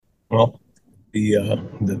Well,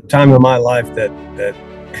 the time of my life that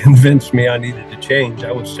convinced me I needed to change,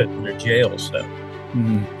 I was sitting in a jail cell,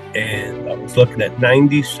 and I was looking at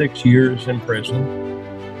 96 years in prison,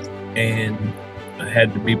 and I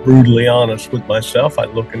had to be brutally honest with myself. I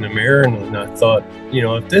look in the mirror and I thought,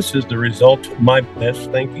 if this is the result of my best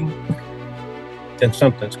thinking, then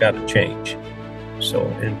something's got to change. So,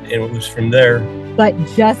 and it was from there. But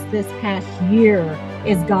just this past year,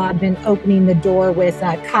 is God been opening the door with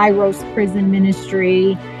Kairos Prison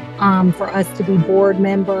Ministry for us to be board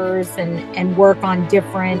members and work on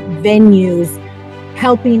different venues,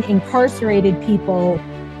 helping incarcerated people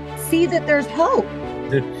see that there's hope.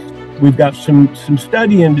 We've got some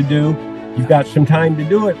studying to do. You've got some time to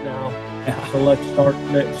do it now. So let's start.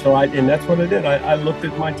 And that's what I did. I looked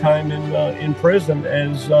at my time in prison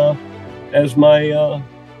as my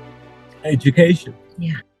education.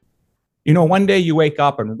 Yeah. One day you wake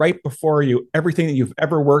up and right before you, everything that you've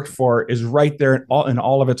ever worked for is right there in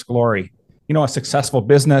all of its glory. A successful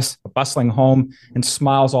business, a bustling home, and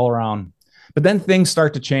smiles all around. But then things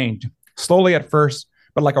start to change, slowly at first,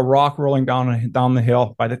 but like a rock rolling down the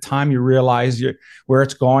hill. By the time you realize where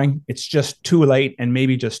it's going, it's just too late and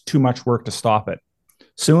maybe just too much work to stop it.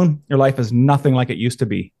 Soon, your life is nothing like it used to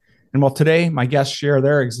be. And today, my guests share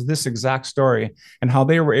this exact story and how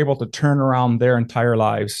they were able to turn around their entire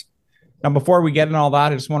lives. Now, before we get into all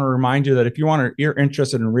that, I just want to remind you that if you're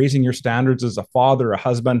interested in raising your standards as a father, a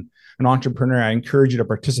husband, an entrepreneur, I encourage you to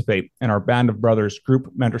participate in our Band of Brothers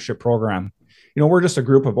group mentorship program. We're just a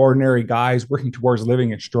group of ordinary guys working towards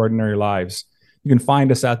living extraordinary lives. You can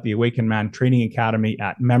find us at the Awakened Man Training Academy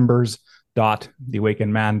at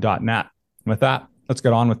members.theawakenedman.net. With that, let's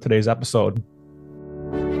get on with today's episode.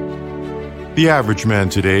 The average man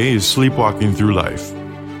today is sleepwalking through life,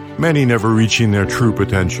 many never reaching their true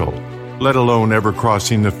potential, let alone ever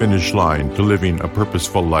crossing the finish line to living a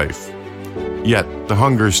purposeful life. Yet, the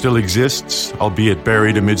hunger still exists, albeit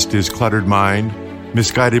buried amidst his cluttered mind,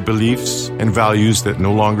 misguided beliefs, and values that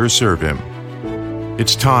no longer serve him.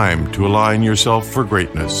 It's time to align yourself for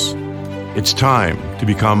greatness. It's time to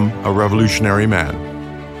become a revolutionary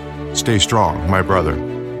man. Stay strong, my brother.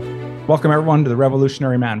 Welcome, everyone, to the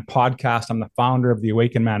Revolutionary Man podcast. I'm the founder of the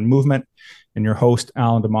Awakened Man movement and your host,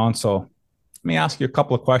 Alan DeMonso. Let me ask you a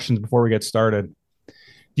couple of questions before we get started.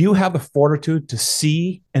 Do you have the fortitude to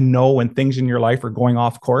see and know when things in your life are going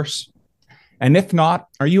off course? And if not,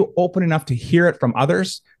 are you open enough to hear it from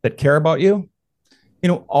others that care about you?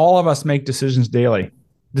 All of us make decisions daily.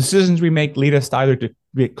 Decisions we make lead us either to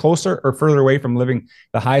get closer or further away from living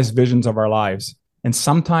the highest visions of our lives. And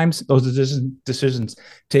sometimes those decisions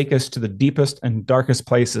take us to the deepest and darkest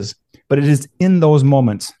places. But it is in those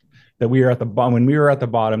moments that we are at the bottom, when we are at the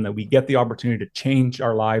bottom, that we get the opportunity to change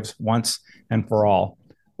our lives once and for all.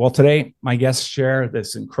 Well, today, my guests share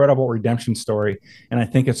this incredible redemption story, and I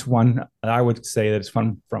think it's one that I would say that it's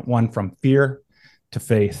one from fear to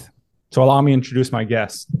faith. So allow me to introduce my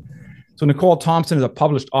guests. So Nicole Thompson is a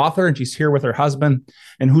published author, and she's here with her husband,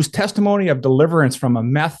 and whose testimony of deliverance from a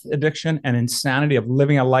meth addiction and insanity of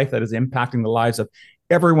living a life that is impacting the lives of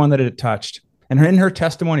everyone that it touched. And in her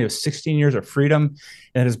testimony of 16 years of freedom,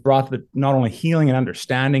 it has brought not only healing and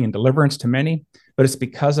understanding and deliverance to many, but it's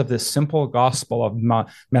because of this simple gospel of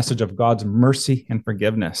message of God's mercy and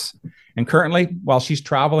forgiveness. And currently, while she's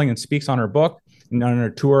traveling and speaks on her book and on her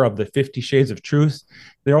tour of the 50 Shades of Truth,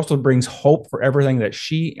 it also brings hope for everything that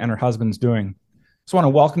she and her husband's doing. So I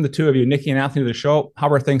want to welcome the two of you, Nikki and Anthony, to the show. How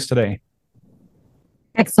are things today?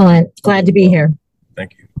 Excellent. Glad to be here.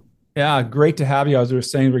 Thank you. Yeah, great to have you. As we were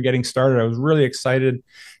saying, we're getting started. I was really excited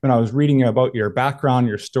when I was reading about your background,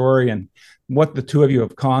 your story, and what the two of you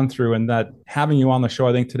have gone through, and that having you on the show,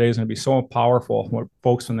 I think today is going to be so powerful for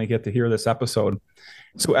folks when they get to hear this episode.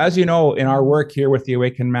 So as you know, in our work here with the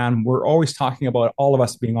Awakened Man, we're always talking about all of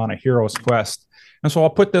us being on a hero's quest. And so I'll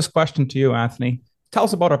put this question to you, Anthony. Tell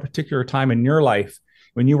us about a particular time in your life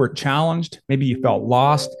when you were challenged, maybe you felt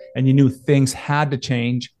lost, and you knew things had to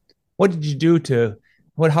change. What did you do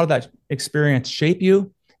how did that experience shape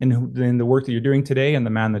you in the work that you're doing today and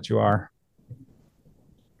the man that you are?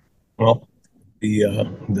 Well,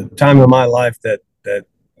 the time of my life that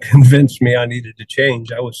convinced me I needed to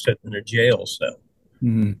change, I was sitting in a jail cell.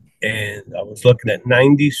 And I was looking at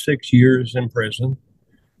 96 years in prison,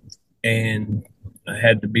 and I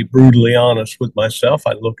had to be brutally honest with myself.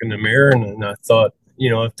 I look in the mirror and I thought,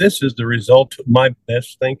 if this is the result of my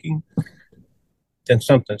best thinking, then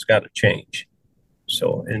something's got to change.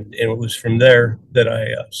 So, and it was from there that I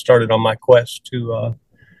started on my quest to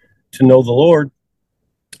know the Lord.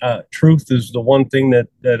 Truth is the one thing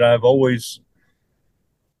that I've always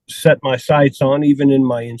set my sights on. Even in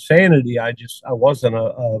my insanity, I wasn't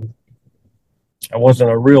I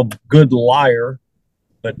wasn't a real good liar,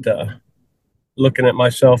 but looking at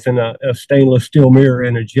myself in a stainless steel mirror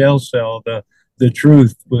in a jail cell, the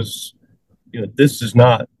truth was, this is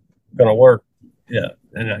not going to work. Yeah,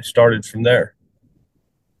 and I started from there.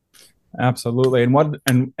 Absolutely.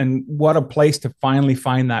 And what a place to finally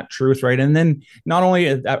find that truth, right? And then not only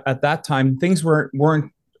at that time, things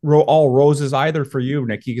weren't all roses either for you,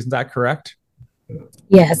 Nikki. Isn't that correct?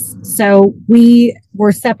 Yes. So we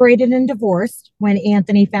were separated and divorced when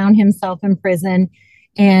Anthony found himself in prison,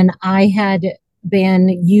 and I had been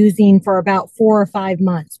using for about 4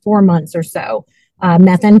 months or so,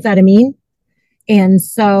 methamphetamine. And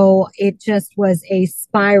so it just was a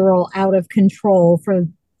spiral out of control for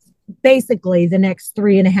basically the next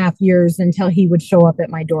 3.5 years until he would show up at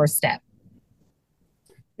my doorstep.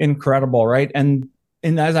 Incredible, right? And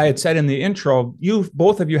as I had said in the intro,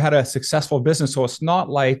 both of you had a successful business. So it's not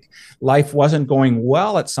like life wasn't going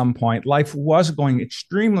well at some point. Life was going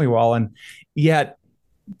extremely well. And yet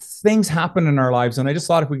things happen in our lives. And I just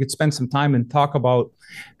thought if we could spend some time and talk about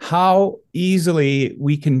how easily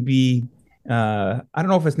we can be, I don't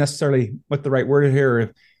know if it's necessarily what the right word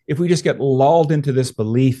here, if we just get lulled into this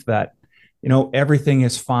belief that, everything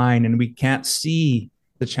is fine and we can't see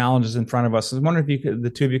the challenges in front of us. I was wondering if the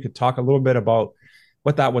two of you could talk a little bit about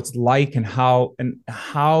what that was like and how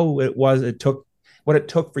it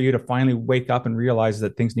took for you to finally wake up and realize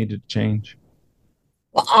that things needed to change.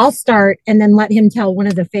 Well, I'll start and then let him tell one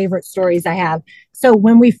of the favorite stories I have. So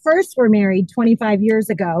when we first were married 25 years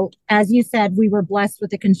ago, as you said, we were blessed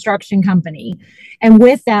with a construction company. And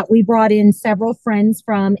with that, we brought in several friends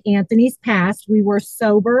from Anthony's past. We were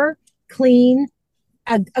sober, clean,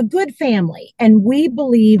 a good family. And we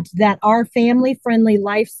believed that our family-friendly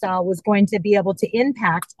lifestyle was going to be able to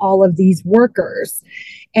impact all of these workers.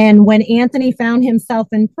 And when Anthony found himself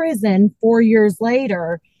in prison 4 years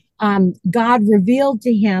later, God revealed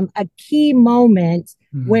to him a key moment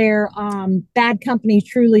where bad company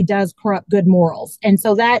truly does corrupt good morals. And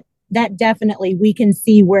so that definitely we can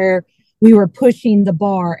see where we were pushing the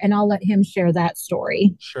bar. And I'll let him share that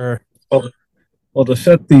story. Sure. Well, to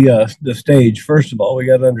set the stage, first of all, we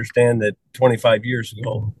got to understand that 25 years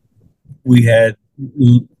ago, we had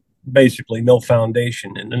basically no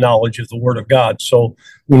foundation in the knowledge of the Word of God. So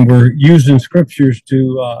when we're using scriptures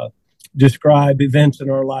to describe events in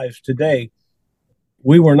our lives today,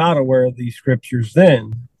 we were not aware of these scriptures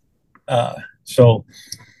then. So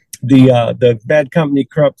the bad company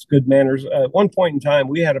corrupts good manners. At one point in time,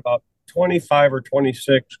 we had about 25 or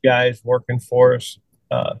 26 guys working for us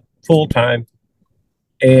full time.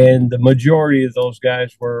 And the majority of those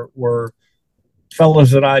guys were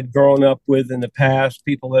fellows that I'd grown up with in the past,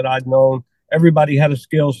 people that I'd known. Everybody had a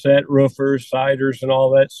skill set, roofers, siders, and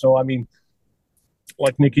all that. So, I mean,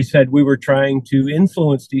 like Nikki said, we were trying to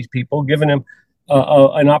influence these people, giving them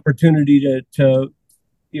an opportunity to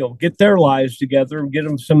get their lives together and get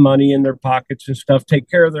them some money in their pockets and stuff, take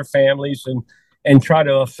care of their families and try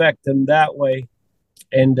to affect them that way.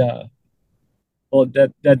 And, well,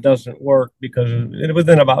 that doesn't work because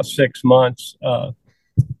within about 6 months,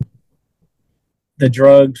 the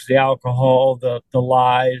drugs, the alcohol, the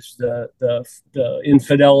lies, the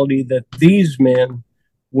infidelity that these men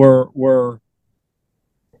were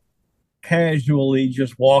casually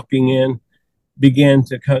just walking in began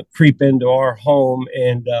to creep into our home,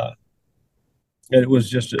 and it was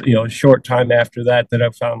just a short time after that I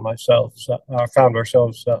found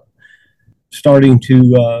ourselves starting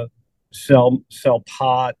to sell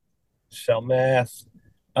pot, sell meth,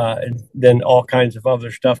 and then all kinds of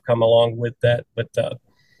other stuff come along with that. But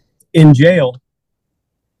in jail,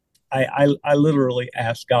 I literally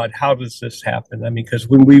asked God, how does this happen? I mean, because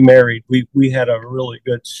when we married, we had a really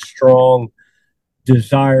good, strong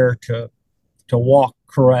desire to walk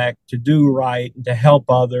correct, to do right, and to help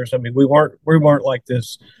others. I mean, we weren't like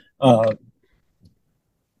this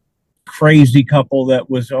crazy couple that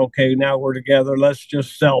was, okay, now we're together, let's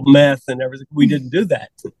just sell meth and everything. We didn't do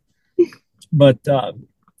that. But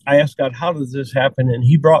I asked God, how does this happen? And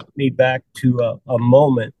he brought me back to a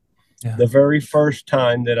moment, the very first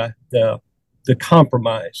time that the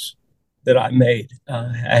compromise that I made.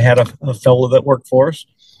 I had a fellow that worked for us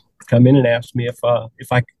come in and ask me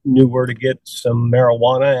if I knew where to get some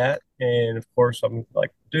marijuana at. And of course, I'm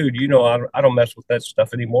like, dude, I don't mess with that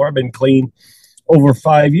stuff anymore. I've been clean over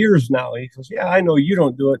 5 years now. And he goes, yeah, I know you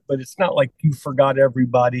don't do it, but it's not like you forgot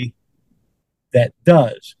everybody that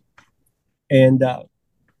does. And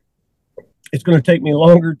it's going to take me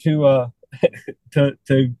longer to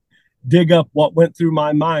dig up what went through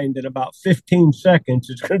my mind in about 15 seconds.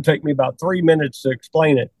 It's going to take me about 3 minutes to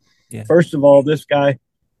explain it. Yeah. First of all, this guy,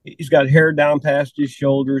 He's got hair down past his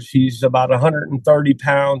shoulders. He's about 130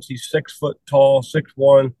 pounds. He's 6 foot tall,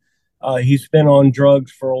 6'1". He's been on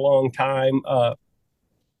drugs for a long time.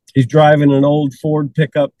 He's driving an old Ford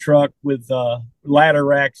pickup truck with ladder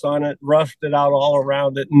racks on it, rusted out all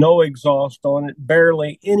around it, no exhaust on it,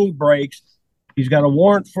 barely any brakes. He's got a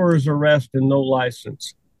warrant for his arrest and no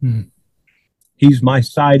license. Hmm. He's my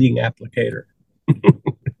siding applicator.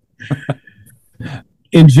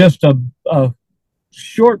 In just a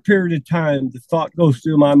short period of time, the thought goes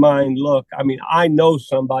through my mind, look, I mean, I know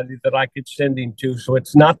somebody that I could send him to, so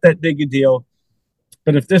it's not that big a deal.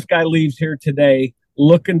 But if this guy leaves here today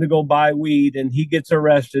looking to go buy weed and he gets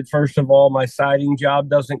arrested, first of all, my siding job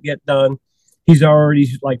doesn't get done. He's already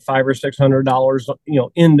like $500 or $600,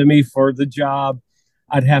 into me for the job.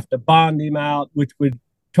 I'd have to bond him out, which would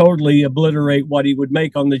totally obliterate what he would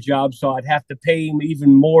make on the job. So I'd have to pay him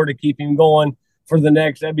even more to keep him going for the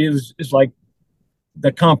next. I mean, it's like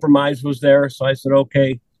the compromise was there. So I said,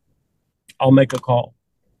 okay, I'll make a call.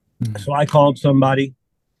 Mm-hmm. So I called somebody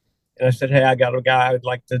and I said, hey, I got a guy, I'd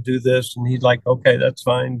like to do this. And he's like, okay, that's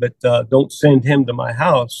fine, but don't send him to my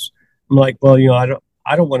house. I'm like, well,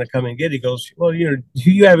 I don't want to come and get it. He goes, well,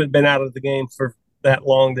 you haven't been out of the game for that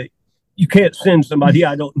long that you can't send somebody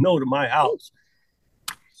I don't know to my house.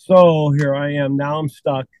 So here I am. Now I'm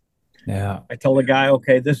stuck. Yeah. I tell the guy,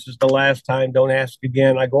 okay, this is the last time. Don't ask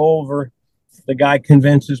again. I go over. The guy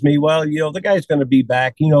convinces me, well, the guy's going to be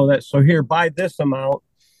back. That. So here, buy this amount.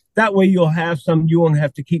 That way you'll have some. You won't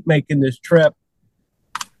have to keep making this trip.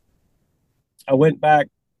 I went back,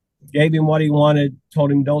 gave him what he wanted,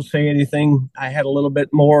 told him don't say anything. I had a little bit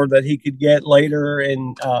more that he could get later.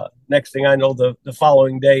 And next thing I know, the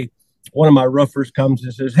following day, one of my roofers comes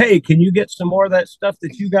and says, hey, can you get some more of that stuff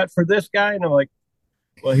that you got for this guy? And I'm like,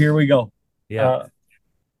 well, here we go. Yeah.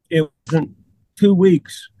 It wasn't 2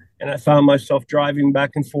 weeks, and I found myself driving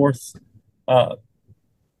back and forth,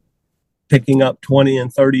 picking up 20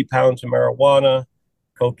 and 30 pounds of marijuana,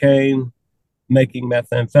 cocaine, making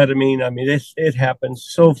methamphetamine. I mean, it happens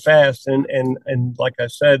so fast. And like I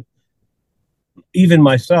said, even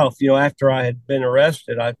myself, after I had been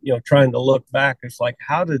arrested, trying to look back, it's like,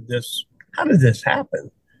 how did this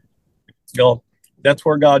happen? That's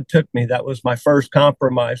where God took me. That was my first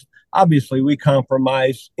compromise. Obviously, we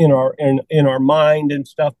compromise in our mind and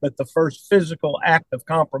stuff, but the first physical act of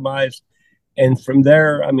compromise. And from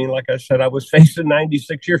there, I mean, like I said, I was facing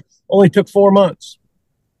 96 years, only took 4 months.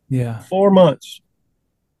 Yeah. 4 months.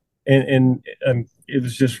 And it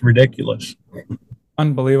was just ridiculous.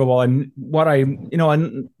 Unbelievable. And what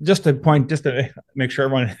and just to make sure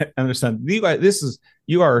everyone understands, you guys,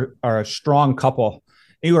 you are a strong couple.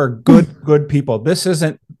 You are good people. This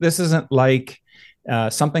isn't like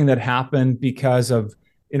something that happened because of,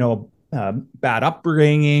 bad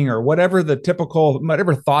upbringing or whatever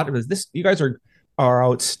thought it was. This, you guys are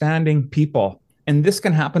outstanding people, and this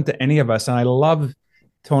can happen to any of us. And I love,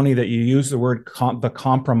 Tony, that you use the word the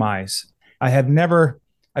compromise. I've never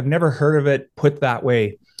heard of it put that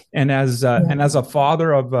way. And as a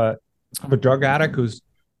father of a drug addict who's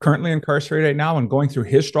currently incarcerated right now and going through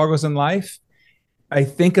his struggles in life, I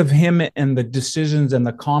think of him and the decisions and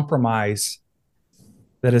the compromise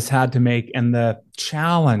that has had to make, and the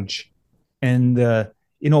challenge, and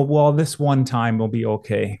this one time will be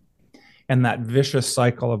okay, and that vicious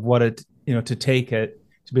cycle of what it, to take it,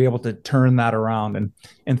 to be able to turn that around.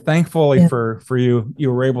 And thankfully for you,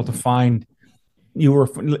 you were able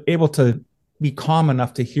to be calm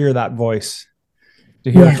enough to hear that voice,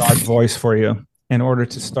 to hear God's voice for you in order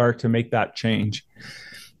to start to make that change.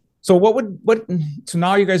 So so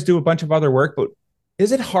now you guys do a bunch of other work, but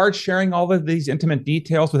is it hard sharing all of these intimate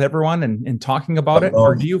details with everyone and talking about it?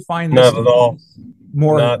 Or do you find this not at all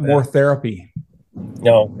more therapy?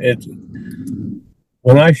 No,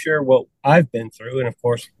 when I share what I've been through, and of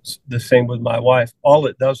course the same with my wife, all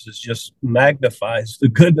it does is just magnifies the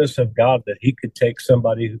goodness of God, that he could take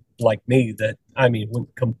somebody like me that,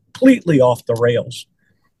 went completely off the rails.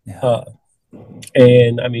 Yeah.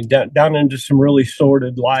 And I mean, down into some really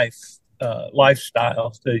sordid lifestyles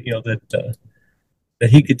that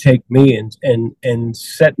he could take me and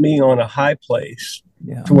set me on a high place,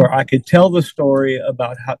 to where I could tell the story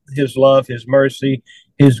about his love, his mercy,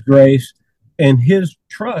 his grace, and his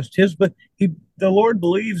trust. The Lord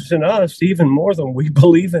believes in us even more than we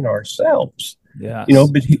believe in ourselves. Yeah.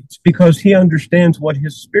 But because he understands what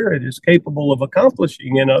his Spirit is capable of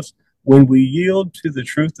accomplishing in us when we yield to the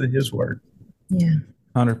truth of his word. Yeah.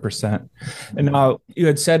 100%. And now you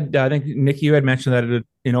had said, I think, Nikki, you had mentioned that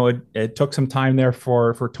it took some time there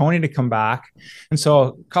for Tony to come back. And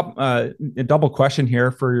so a double question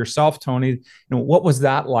here for yourself, Tony. What was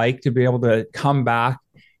that like to be able to come back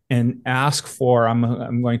and ask for,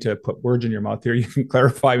 I'm going to put words in your mouth here. You can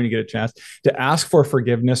clarify when you get a chance, to ask for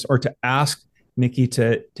forgiveness, or to ask Nikki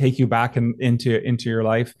to take you back into your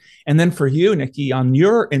life. And then for you, Nikki,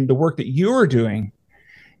 in the work that you were doing,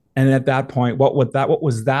 and at that point, what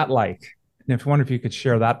was that like? And I wonder if you could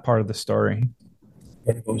share that part of the story.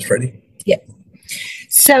 What was Freddie? Yeah.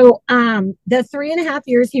 So the 3.5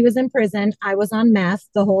 years he was in prison, I was on meth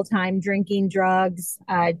the whole time, drinking drugs,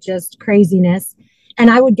 just craziness. And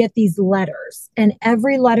I would get these letters, and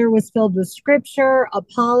every letter was filled with scripture,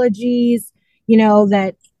 apologies,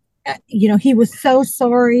 that, he was so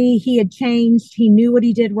sorry. He had changed. He knew what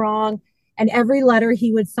he did wrong. And every letter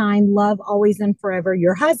he would sign, love always and forever,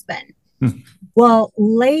 your husband. Well,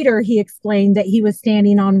 later he explained that he was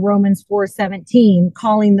standing on Romans 4:17,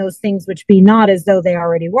 calling those things which be not as though they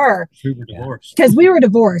already were. We were divorced. Because we were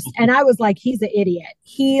divorced. And I was like, he's an idiot.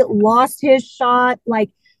 He lost his shot. Like,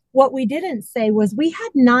 what we didn't say was we had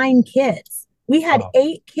 9 kids. We had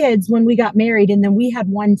 8 kids when we got married, and then we had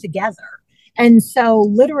one together. And so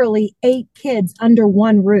literally 8 kids under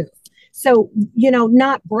one roof. So,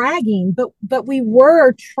 not bragging, but we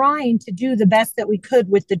were trying to do the best that we could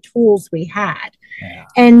with the tools we had. Yeah.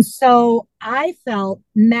 And so I felt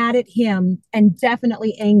mad at him and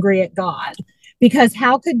definitely angry at God, because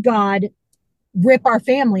how could God rip our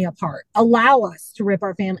family apart, allow us to rip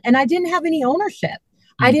our family? And I didn't have any ownership.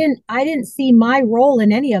 I didn't see my role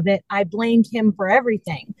in any of it. I blamed him for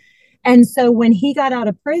everything. And so when he got out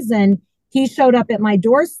of prison, he showed up at my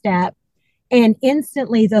doorstep, and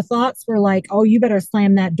instantly the thoughts were like, oh, you better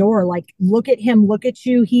slam that door. Like, look at him, look at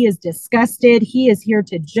you. He is disgusted. He is here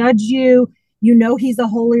to judge you. He's a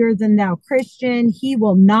holier than thou Christian. He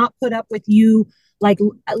will not put up with you, like,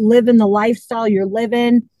 living the lifestyle you're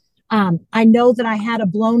living. I know that I had a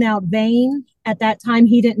blown out vein. At that time,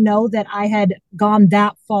 he didn't know that I had gone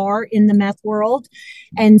that far in the meth world.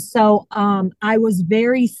 And so I was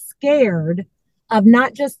very scared of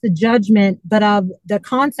not just the judgment, but of the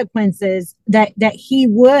consequences that he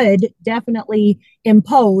would definitely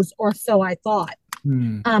impose, or so I thought.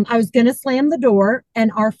 I was going to slam the door,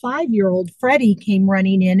 and our 5-year-old Freddie came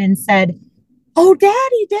running in and said, oh,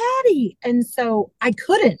 daddy. And so I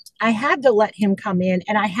couldn't. I had to let him come in,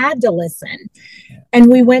 and I had to listen.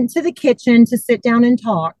 And we went to the kitchen to sit down and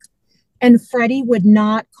talk, and Freddie would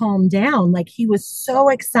not calm down. Like, he was so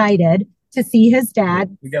excited to see his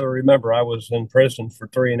dad. You got to remember, I was in prison for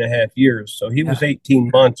 3.5 years. So he was 18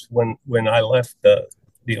 months when I left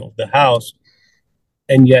the house.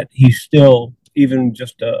 And yet he still, even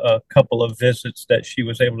just a couple of visits that she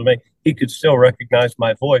was able to make, he could still recognize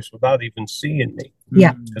my voice without even seeing me.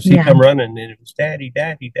 Yeah. Because he'd come running and it was daddy.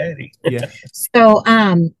 Yeah. So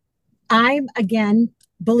I'm, again,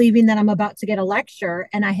 believing that I'm about to get a lecture,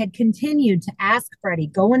 and I had continued to ask Freddie,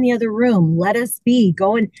 go in the other room, let us be,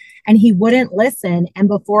 and he wouldn't listen. And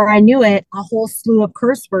before I knew it, a whole slew of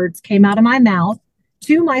curse words came out of my mouth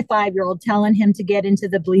to my 5-year-old, telling him to get into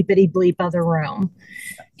the bleepity bleep other room.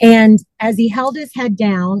 And as he held his head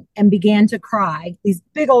down and began to cry, these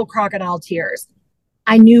big old crocodile tears,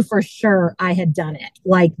 I knew for sure I had done it.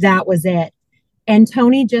 Like, that was it. And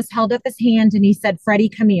Tony just held up his hand and he said, Freddie,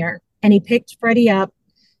 come here. And he picked Freddie up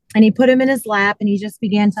and he put him in his lap, and he just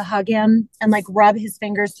began to hug him and, like, rub his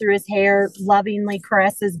fingers through his hair, lovingly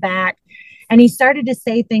caress his back. And he started to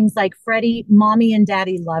say things like, Freddie, mommy and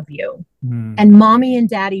daddy love you. And mommy and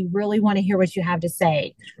daddy really want to hear what you have to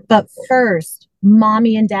say. But first,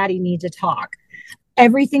 mommy and daddy need to talk.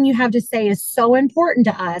 Everything you have to say is so important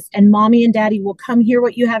to us, and mommy and daddy will come hear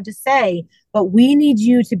what you have to say. But we need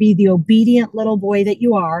you to be the obedient little boy that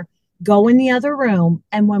you are. Go in the other room,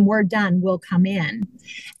 and when we're done, we'll come in.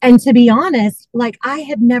 And to be honest, like, I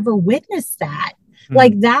had never witnessed that.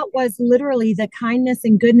 Like, that was literally the kindness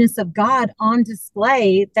and goodness of God on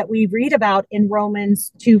display that we read about in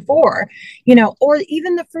Romans 2:4, or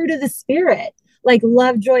even the fruit of the Spirit, like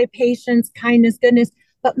love, joy, patience, kindness, goodness,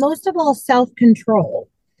 but most of all, self-control.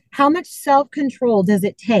 How much self-control does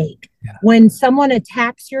it take when someone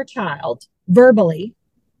attacks your child verbally,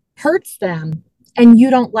 hurts them, and you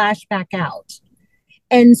don't lash back out?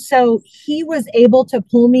 And so he was able to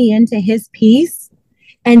pull me into his peace,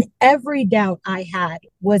 and every doubt I had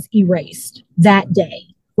was erased that day.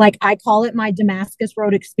 Like, I call it my Damascus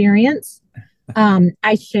Road experience.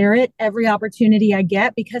 I share it every opportunity I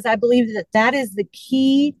get, because I believe that is the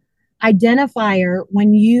key identifier.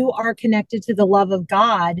 When you are connected to the love of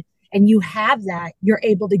God and you have that, you're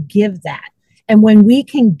able to give that. And when we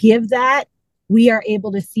can give that, we are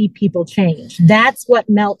able to see people change. That's what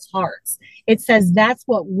melts hearts. It says that's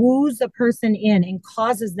what woos a person in and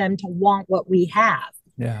causes them to want what we have.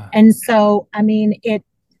 Yeah. And so, I mean,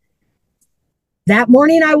 That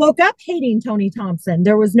morning, I woke up hating Tony Thompson.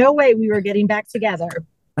 There was no way we were getting back together.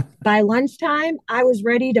 By lunchtime, I was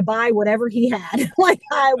ready to buy whatever he had. Like,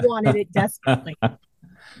 I wanted it desperately.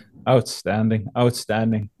 Outstanding.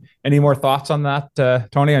 Any more thoughts on that,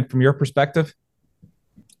 Tony, and from your perspective?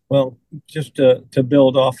 Well, just to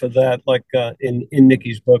build off of that, like in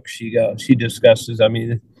Nikki's book, she discusses, I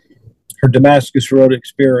mean, her Damascus Road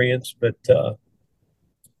experience, but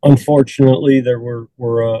unfortunately, there were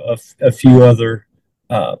a few other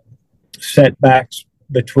setbacks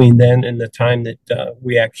between then and the time that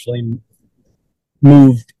we actually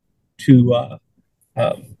moved to a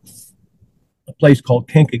place called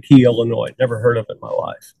Kankakee, Illinois. Never heard of it in my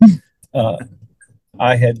life.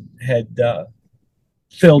 I had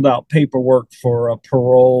filled out paperwork for a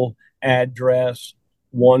parole address,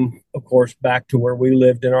 one, of course, back to where we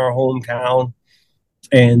lived in our hometown,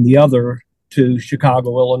 and the other to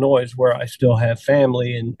Chicago, Illinois, where I still have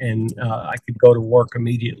family, and I could go to work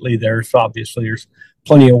immediately there. So obviously there's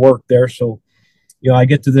plenty of work there. So, I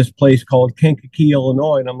get to this place called Kankakee,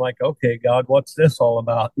 Illinois, and I'm like, okay, God, what's this all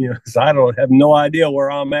about? Because I don't have no idea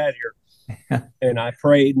where I'm at here. And I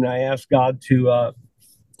prayed and I asked God to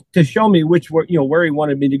show me where he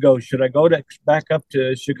wanted me to go. Should I go back up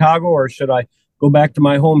to Chicago, or should I go back to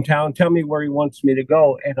my hometown? Tell me where he wants me to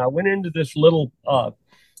go. And I went into this little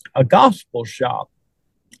a gospel shop,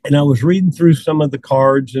 and I was reading through some of the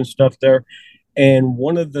cards and stuff there. And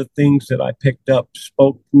one of the things that I picked up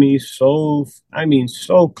spoke to me so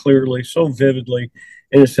clearly, so vividly.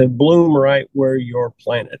 And it said, bloom right where you're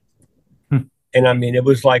planted. And I mean, it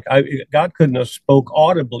was like God couldn't have spoke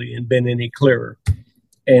audibly and been any clearer.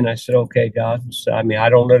 And I said, okay, God, I mean, I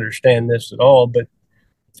don't understand this at all, but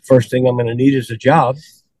the first thing I'm going to need is a job.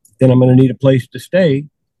 Then I'm going to need a place to stay.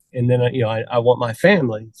 And then, I want my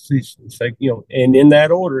family. It's like, and in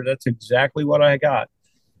that order, that's exactly what I got.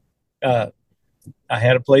 I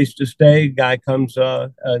had a place to stay. Guy comes,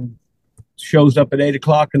 shows up at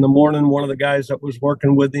 8:00 in the morning. One of the guys that was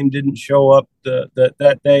working with him didn't show up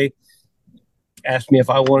that day. Asked me if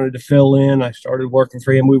I wanted to fill in. I started working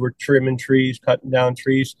for him. We were trimming trees, cutting down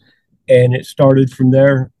trees. And it started from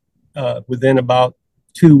there. Within about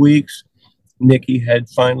 2 weeks, Nikki had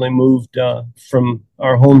finally moved from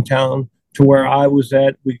our hometown to where I was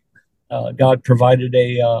at. God provided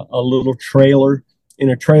a little trailer in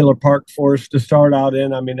a trailer park for us to start out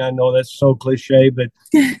in. I mean, I know that's so cliche, but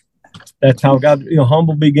that's how God,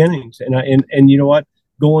 humble beginnings. And you know what?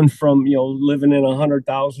 Going from, living in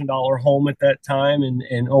 $100,000 home at that time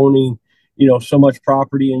and owning, so much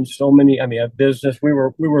property and so many, a business, we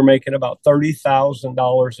were making about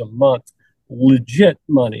 $30,000 a month, legit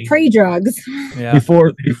money. Pre-drugs. Yeah.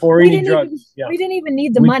 Before any drugs. We didn't even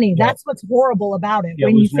need the money. That's what's horrible about it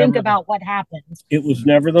when you think about what happened. It was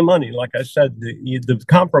never the money. Like I said, the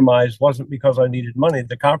compromise wasn't because I needed money.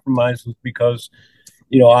 The compromise was because,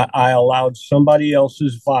 I allowed somebody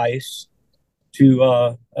else's vice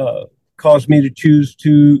to cause me to choose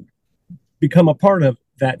to become a part of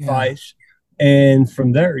that vice. And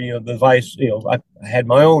from there, the vice, I had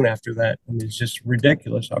my own after that. I mean, it's just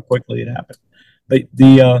ridiculous how quickly it happened. But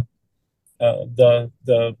the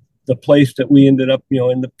place that we ended up,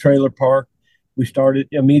 in the trailer park, we started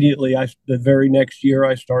immediately. The very next year,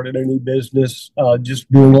 I started a new business,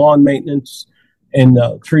 just doing lawn maintenance and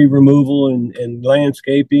tree removal and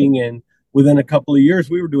landscaping. And within a couple of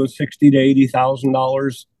years, we were doing $60,000 to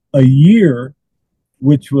 $80,000 a year,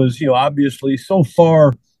 which was, obviously so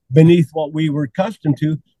far beneath what we were accustomed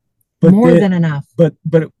to, but more than enough. But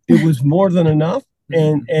it was more than enough,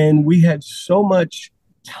 and we had so much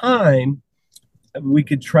time. We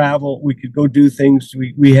could travel, we could go do things.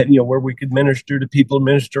 We had, where we could minister to people,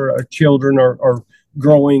 minister our children or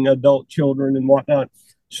growing adult children and whatnot.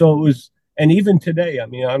 So it was, and even today, I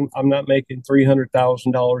mean, I'm not making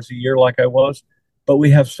 $300,000 a year like I was, but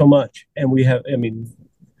we have so much, and we have,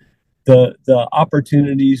 the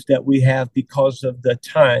opportunities that we have because of the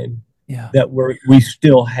time that we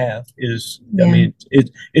still have is,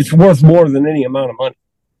 it's worth more than any amount of money.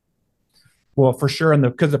 Well, for sure, and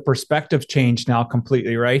because the perspective changed now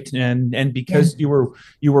completely, right? And because you were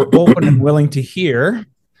open and willing to hear,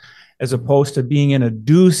 as opposed to being in a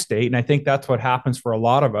do state. And I think that's what happens for a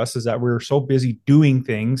lot of us, is that we're so busy doing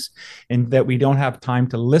things and that we don't have time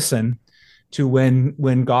to listen to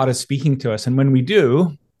when God is speaking to us. And when we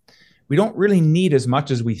do, we don't really need as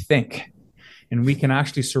much as we think, and we can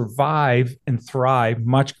actually survive and thrive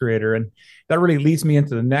much greater. And that really leads me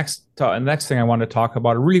into the next thing I wanted to talk about.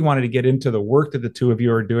 I really wanted to get into the work that the two of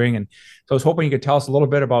you are doing. And so I was hoping you could tell us a little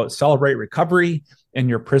bit about Celebrate Recovery and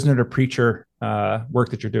your Prisoner to Preacher work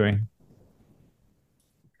that you're doing.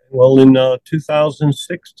 Well, in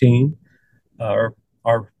 2016,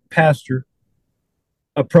 our pastor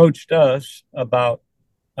approached us about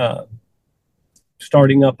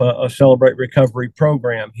starting up a Celebrate Recovery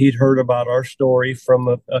program. He'd heard about our story from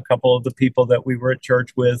a couple of the people that we were at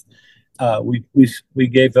church with. We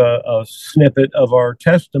gave a snippet of our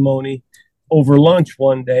testimony over lunch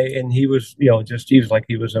one day, and he was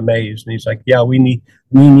amazed, and he's like, yeah, we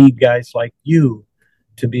need guys like you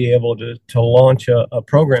to be able to launch a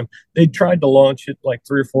program. They tried to launch it like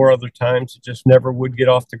 3 or 4 other times. It just never would get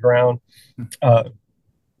off the ground.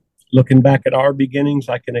 Looking back at our beginnings,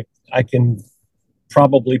 I can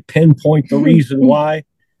probably pinpoint the reason why.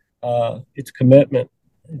 It's commitment.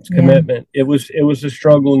 It's commitment. It was a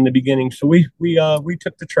struggle in the beginning. So we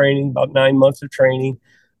took the training, about 9 months of training.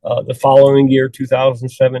 The following year,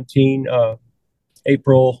 2017,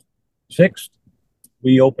 April 6th,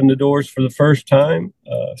 we opened the doors for the first time.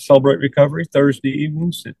 Celebrate Recovery Thursday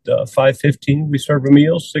evenings at 5:15. We serve a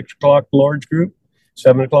meal. 6 o'clock large group,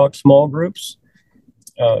 7 o'clock small groups.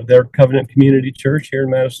 They're Covenant Community Church here in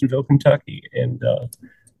Madisonville, Kentucky, and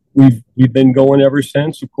we've been going ever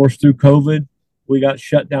since. Of course, through COVID, we got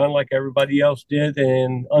shut down like everybody else did,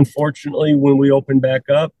 and unfortunately, when we opened back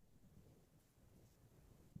up,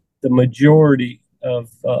 the majority of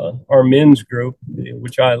our men's group,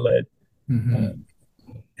 which I led,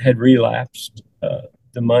 had relapsed.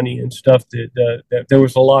 The money and stuff that there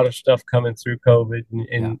was a lot of stuff coming through COVID,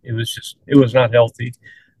 and it was not healthy.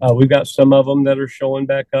 We've got some of them that are showing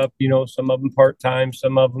back up, some of them part-time,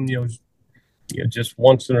 some of them, just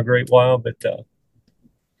once in a great while. But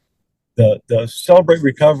the Celebrate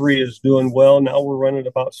Recovery is doing well. Now we're running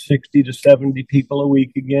about 60 to 70 people a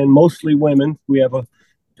week again, mostly women. We have a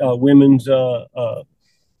women's, a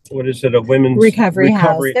women's recovery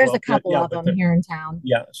house. There's a couple of them here in town.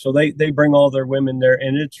 Yeah. So they bring all their women there,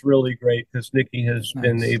 and it's really great because Nikki has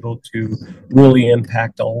been able to really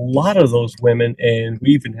impact a lot of those women. And we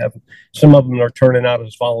even have some of them are turning out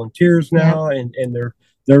as volunteers now, and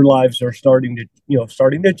their lives are starting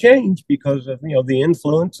to change because of, the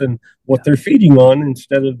influence and what they're feeding on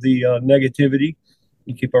instead of the negativity.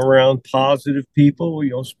 You keep them around positive people,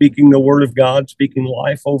 speaking the word of God, speaking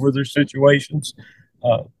life over their situations.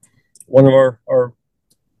 One of our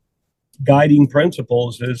guiding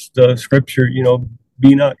principles is the scripture,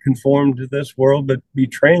 be not conformed to this world, but be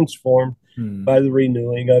transformed by the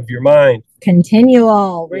renewing of your mind.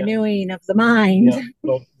 Continual renewing of the mind. Yeah.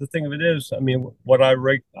 Well, the thing of it is, what I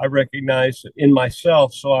recognize in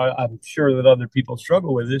myself, so I'm sure that other people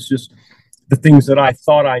struggle with, is just the things that I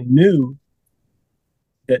thought I knew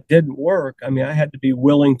that didn't work. I had to be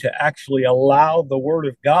willing to actually allow the word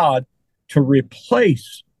of God to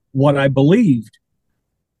replace what I believed.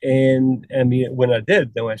 And when I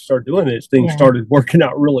did, then when I started doing this, things started working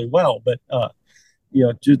out really well. But,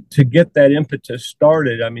 to get that impetus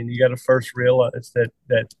started, you got to first realize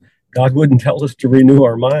that God wouldn't tell us to renew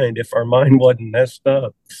our mind if our mind wasn't messed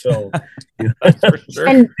up. So, for sure.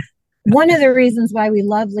 And one of the reasons why we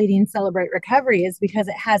love leading Celebrate Recovery is because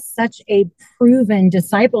it has such a proven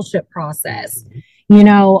discipleship process.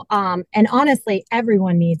 And honestly,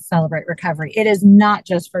 everyone needs Celebrate Recovery. It is not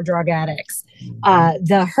just for drug addicts.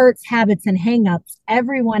 The hurts, habits, and hangups,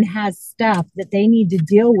 everyone has stuff that they need to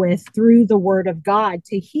deal with through the word of God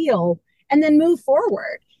to heal and then move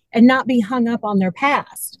forward and not be hung up on their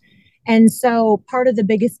past. And so part of the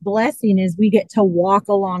biggest blessing is we get to walk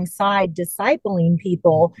alongside discipling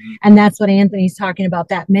people. And that's what Anthony's talking about,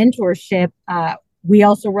 that mentorship. We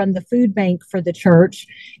also run the food bank for the church.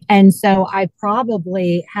 And so I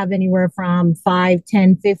probably have anywhere from 5,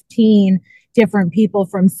 10, 15 different people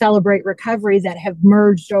from Celebrate Recovery that have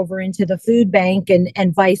merged over into the food bank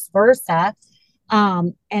and vice versa.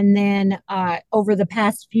 And then over the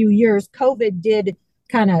past few years, COVID did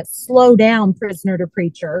kind of slow down Prisoner to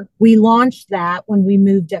Preacher. We launched that when we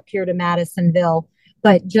moved up here to Madisonville.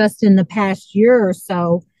 But just in the past year or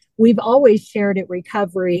so, we've always shared at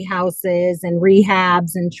recovery houses and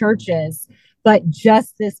rehabs and churches. But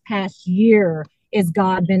just this past year, is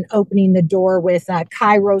God been opening the door with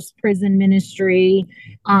Kairos prison ministry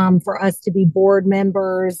for us to be board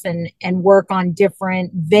members and work on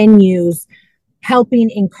different venues, helping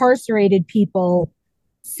incarcerated people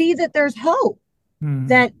see that there's hope.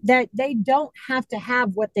 That they don't have to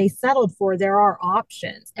have what they settled for. There are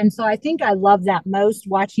options. And so I think I love that most,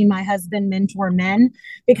 watching my husband mentor men,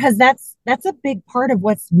 because that's a big part of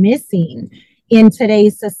what's missing in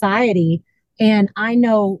today's society. And I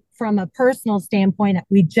know from a personal standpoint,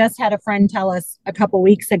 we just had a friend tell us a couple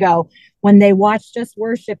weeks ago when they watched us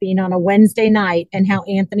worshiping on a Wednesday night and how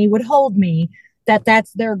Anthony would hold me,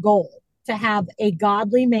 that's their goal. To have a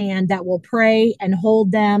godly man that will pray and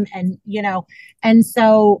hold them. And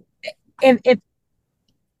so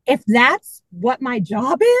if that's what my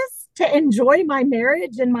job is, to enjoy my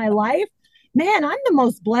marriage and my life, man, I'm the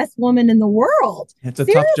most blessed woman in the world. It's a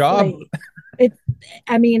tough job. It's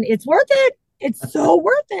worth it. It's so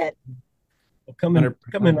worth it. Coming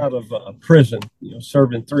out of prison,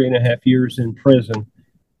 serving 3.5 years in prison,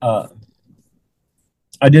 I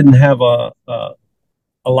didn't have a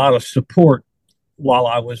lot of support while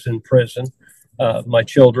I was in prison. My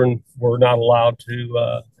children were not allowed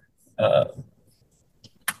to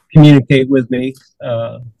communicate with me.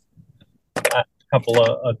 A couple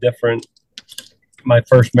of different. My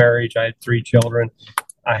first marriage, I had 3 children.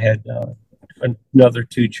 I had another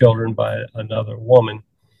 2 children by another woman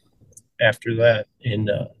after that,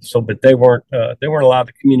 and but they weren't allowed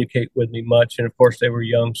to communicate with me much, and of course they were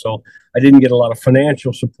young, so I didn't get a lot of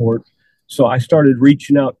financial support. So I started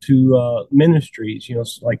reaching out to ministries,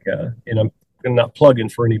 and I'm not plugging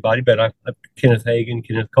for anybody, but I Kenneth Hagin,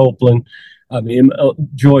 Kenneth Copeland,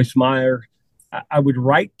 Joyce Meyer. I would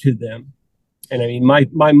write to them, and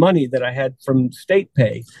my money that I had from state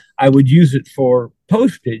pay, I would use it for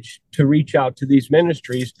postage to reach out to these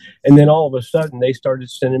ministries. And then all of a sudden they started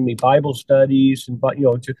sending me Bible studies and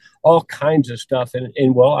all kinds of stuff.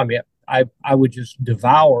 I would just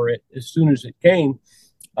devour it as soon as it came.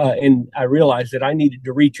 And I realized that I needed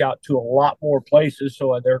to reach out to a lot more places.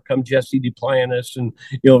 So there come Jesse Duplantis and,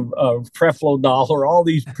 Creflo Dollar, all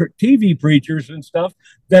these TV preachers and stuff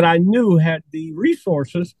that I knew had the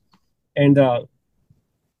resources. And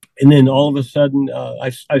then all of a sudden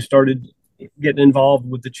I started getting involved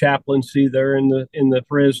with the chaplaincy there in the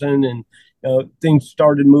prison, and things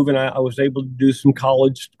started moving. I was able to do some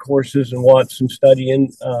college courses and want some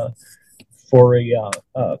studying for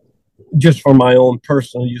just for my own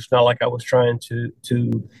personal use. Not like I was trying to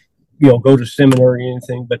go to seminary or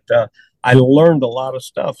anything, but I learned a lot of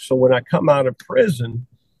stuff. So when I come out of prison,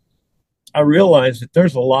 I realized that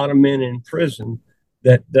there's a lot of men in prison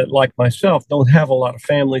that like myself don't have a lot of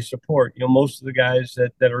family support. Most of the guys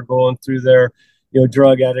that are going through their,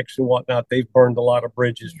 drug addicts and whatnot, they've burned a lot of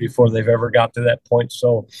bridges before they've ever got to that point.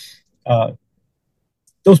 So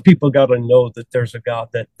those people got to know that there's a God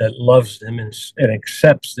that loves them and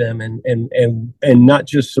accepts them and not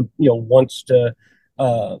just wants to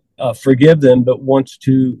forgive them, but wants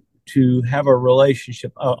to have a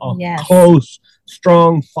relationship, a yes. close,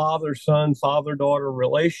 strong father-son, father-daughter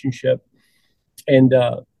relationship. And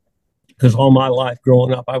because all my life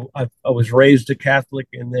growing up, I was raised a Catholic,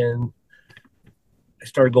 and then I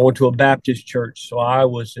started going to a Baptist church. So I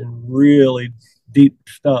was in really deep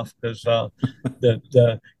stuff because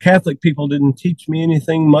the Catholic people didn't teach me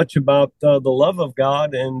anything much about the love of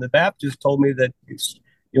God, and the Baptists told me that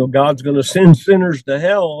God's going to send sinners to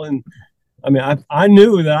hell. And I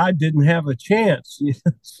knew that I didn't have a chance.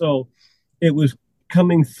 So it was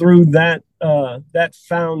coming through that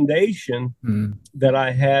foundation that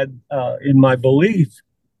I had in my belief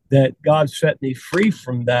that God set me free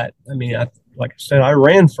from that. Like I said, I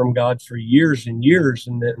ran from God for years and years,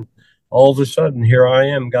 and then all of a sudden, here I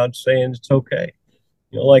am. God's saying it's okay.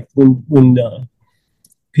 Like when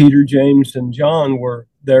Peter, James, and John were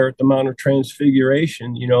there at the Mount of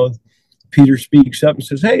Transfiguration. Peter speaks up and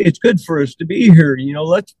says, "Hey, it's good for us to be here.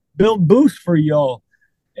 Let's build booths for y'all."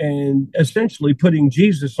 And essentially putting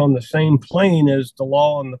Jesus on the same plane as the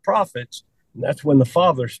law and the prophets. And that's when the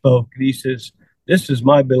Father spoke. He says, "This is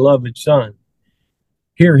my beloved Son.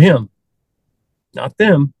 Hear him." Not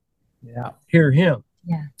them. Yeah. Hear him.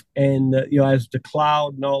 Yeah. And, as the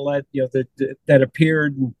cloud and all that, that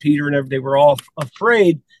appeared, and Peter and everybody were all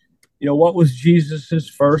afraid. What was Jesus's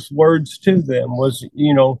first words to them? Was,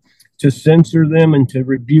 to censor them and to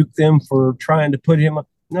rebuke them for trying to put him up?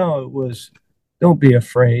 No, it was, don't be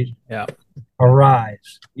afraid. Yeah.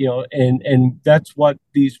 Arise. And that's what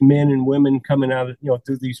these men and women coming out of,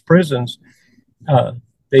 through these prisons,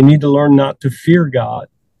 they need to learn not to fear God.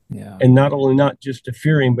 Yeah. And not only not just to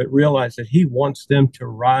fear him, but realize that he wants them to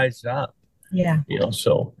rise up. Yeah.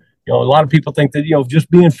 So, a lot of people think that,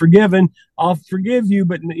 just being forgiven, I'll forgive you,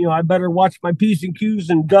 but, I better watch my P's and Q's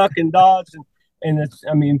and duck and dodge. And it's,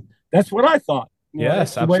 that's what I thought.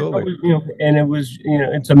 Yes, absolutely. And it was,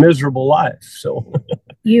 it's a miserable life. So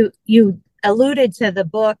you alluded to the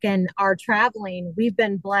book and our traveling. We've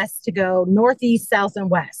been blessed to go northeast, south, and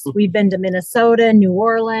west. We've been to Minnesota, New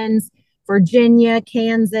Orleans, Virginia,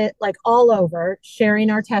 Kansas, like all over, sharing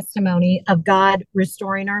our testimony of God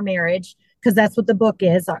restoring our marriage, because that's what the book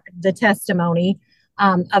is, the testimony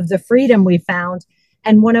of the freedom we found.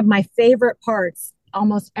 And one of my favorite parts,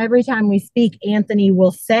 almost every time we speak, Anthony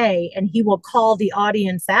will say, and he will call the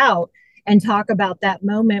audience out and talk about that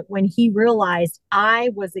moment when he realized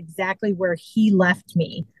I was exactly where he left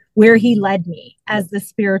me where he led me as the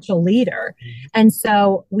spiritual leader. And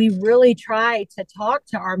so we really try to talk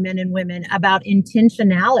to our men and women about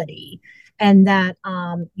intentionality, and that,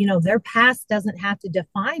 their past doesn't have to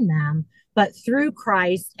define them, but through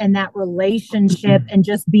Christ and that relationship and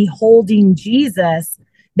just beholding Jesus,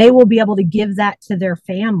 they will be able to give that to their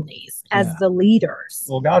families as the leaders.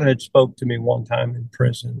 Well, God had spoke to me one time in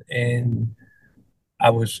prison, and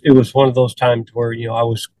it was one of those times where, I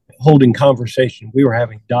was holding conversation. We were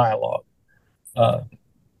having dialogue.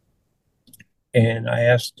 And I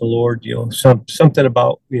asked the Lord, something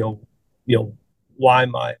about, why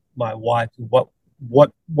my wife,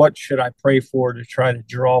 what should I pray for to try to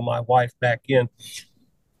draw my wife back in?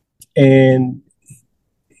 And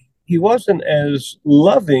he wasn't as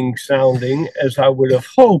loving sounding as I would have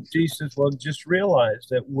hoped. He says, well, just realize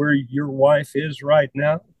that where your wife is right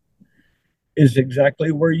now is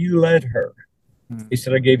exactly where you led her. He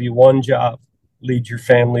said, I gave you one job, lead your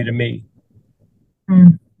family to me.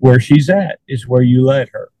 Where she's at is where you led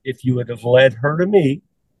her. If you would have led her to me,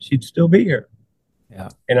 she'd still be here. Yeah.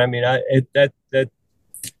 And I mean, that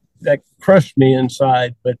crushed me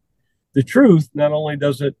inside. But the truth, not only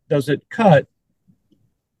does it cut,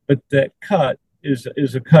 but that cut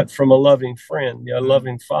is a cut from a loving friend, a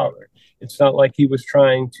loving father. It's not like he was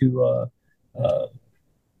trying to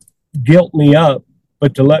guilt me up,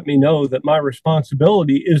 but to let me know that my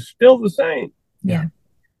responsibility is still the same. Yeah.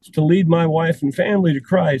 It's to lead my wife and family to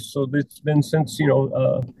Christ. So it's been since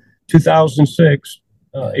 2006,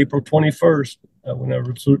 April 21st, when I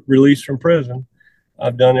was released from prison.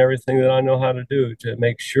 I've done everything that I know how to do to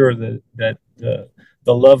make sure that the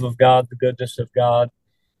love of God, the goodness of God,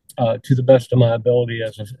 to the best of my ability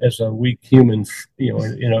as a weak human,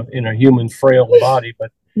 in a human frail body,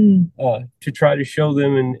 but to try to show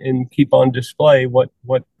them and keep on display what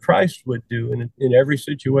Christ would do in every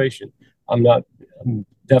situation. I'm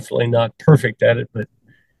definitely not perfect at it, but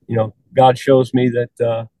God shows me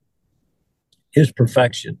that his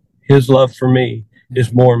perfection, his love for me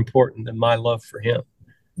is more important than my love for him.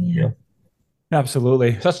 Yeah.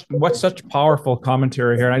 Absolutely. Such powerful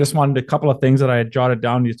commentary here. And I just wanted a couple of things that I had jotted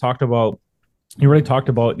down. You really talked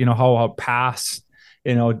about, how past,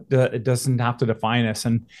 it doesn't have to define us.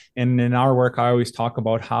 And in our work, I always talk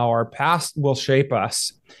about how our past will shape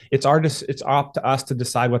us. It's up to us to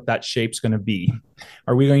decide what that shape's going to be.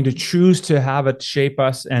 Are we going to choose to have it shape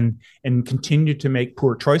us and continue to make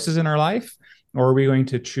poor choices in our life? Or are we going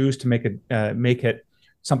to choose to make it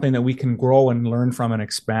something that we can grow and learn from and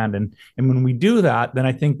expand? And when we do that, then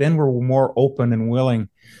I think then we're more open and willing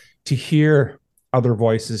to hear other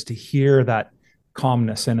voices, to hear that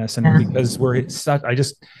calmness in us. And because I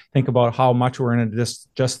just think about how much we're in this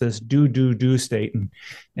do state.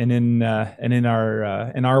 And in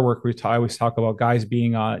our work, I always talk about guys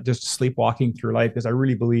being just sleepwalking through life, because I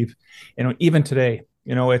really believe, even today,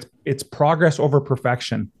 it's progress over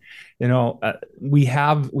perfection. We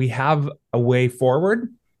have a way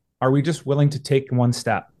forward. Are we just willing to take one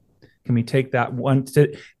step? Can we take that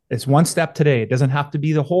it's one step today? It doesn't have to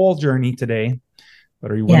be the whole journey today,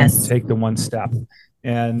 but are you willing to take the one step?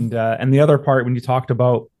 And the other part, when you talked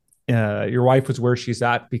about your wife was where she's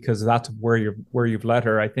at because that's where you've led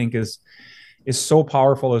her, I think is so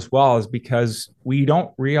powerful as well, is because we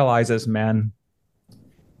don't realize as men.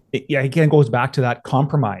 Again, goes back to that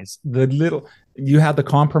compromise. You had the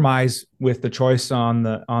compromise with the choice on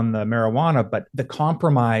the marijuana, but the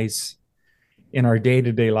compromise in our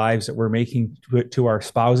day-to-day lives that we're making to our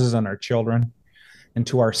spouses and our children and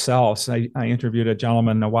to ourselves. I interviewed a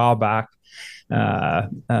gentleman a while back,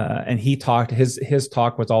 and he talked. His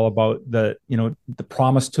talk was all about the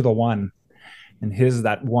promise to the one, and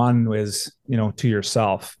that one was to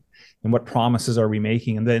yourself. And what promises are we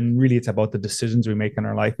making? And then really it's about the decisions we make in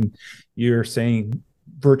our life. And you're saying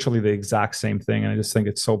virtually the exact same thing. And I just think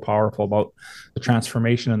it's so powerful about the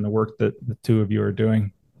transformation and the work that the two of you are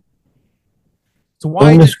doing. So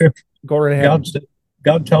why in the scripture, go right ahead?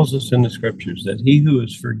 God tells us in the scriptures that he who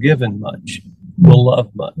is forgiven much will love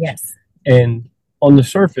much. Yes. And on the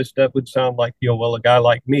surface, that would sound like, a guy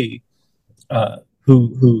like me,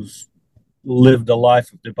 who's lived a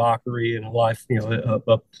life of debauchery and a life,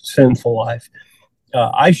 a sinful life.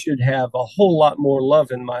 I should have a whole lot more love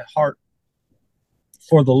in my heart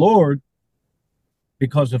for the Lord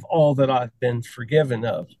because of all that I've been forgiven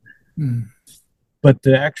of. But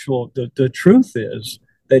the truth is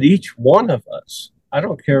that each one of us, I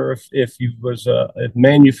don't care if you was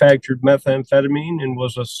manufactured methamphetamine and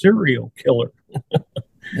was a serial killer.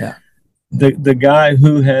 Yeah. The guy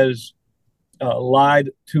who has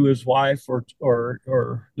lied to his wife or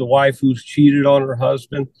the wife who's cheated on her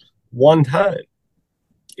husband one time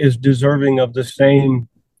is deserving of the same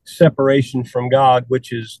separation from God,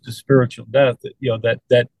 which is the spiritual death,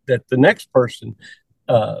 that the next person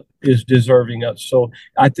is deserving of. So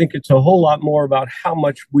I think it's a whole lot more about how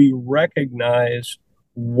much we recognize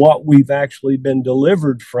what we've actually been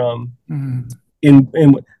delivered from, in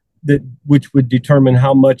that, which would determine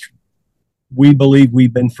how much we believe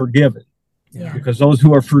we've been forgiven. Yeah. Because those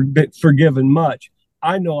who are forgiven much,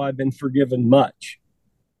 I know I've been forgiven much,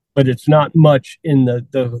 but it's not much in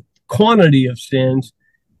the quantity of sins.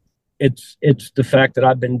 It's the fact that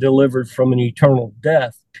I've been delivered from an eternal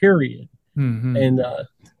death, period. And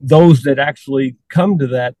those that actually come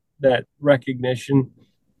to that recognition,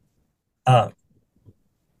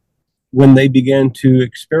 when they begin to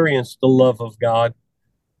experience the love of God,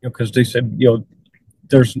 because they said,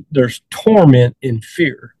 there's torment in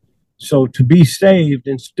fear. So to be saved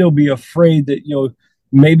and still be afraid that,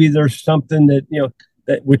 maybe there's something that,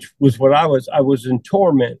 that which was what I was in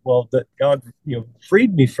torment. Well, that God,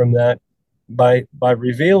 freed me from that by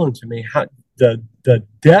revealing to me how the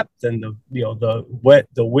depth and the width,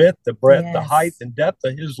 the breadth, Yes. the height and depth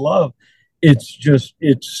of his love. It's just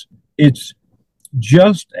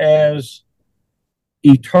as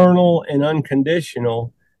eternal and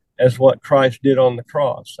unconditional as what Christ did on the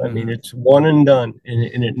cross. I mean, it's one and done,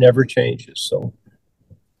 and it never changes. So,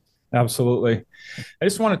 absolutely. I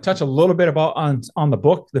just want to touch a little bit about on the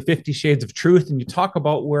book, The 50 Shades of Truth, and you talk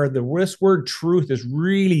about where this word truth is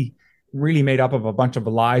really made up of a bunch of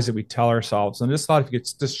lies that we tell ourselves. And I just thought if you could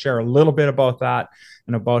just share a little bit about that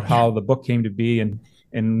and about how the book came to be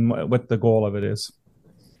and what the goal of it is.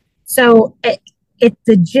 So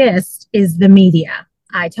the gist is the media.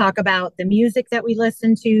 I talk about the music that we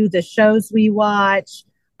listen to, the shows we watch,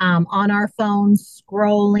 on our phones,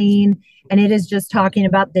 scrolling, and it is just talking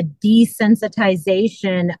about the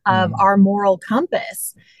desensitization of our moral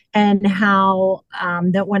compass, and how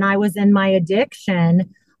that when I was in my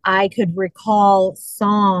addiction, I could recall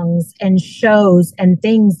songs and shows and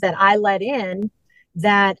things that I let in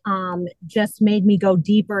that just made me go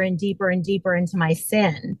deeper and deeper and deeper into my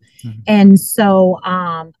sin. And so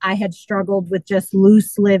I had struggled with just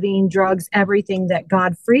loose living, drugs, everything that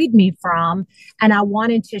God freed me from. And I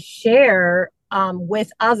wanted to share with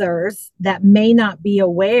others that may not be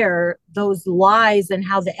aware those lies and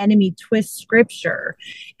how the enemy twists scripture.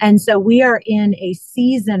 And so we are in a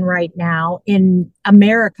season right now in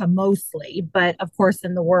America mostly, but of course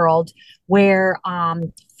in the world, where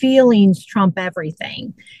feelings trump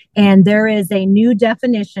everything. And there is a new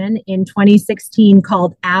definition in 2016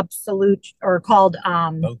 called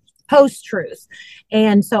post-truth.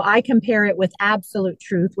 And so I compare it with absolute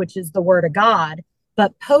truth, which is the word of God.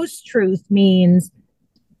 But post-truth means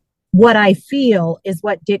what I feel is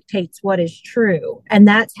what dictates what is true. And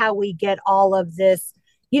that's how we get all of this,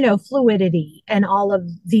 fluidity and all of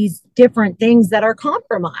these different things that are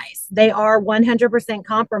compromised. They are 100%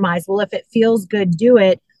 compromised. Well, if it feels good, do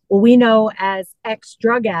it. Well, we know as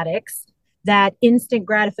ex-drug addicts that instant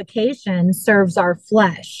gratification serves our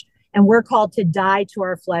flesh, and we're called to die to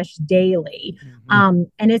our flesh daily. And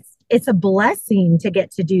it's a blessing to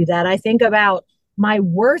get to do that. I think about my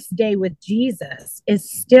worst day with Jesus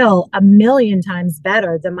is still 1,000,000 times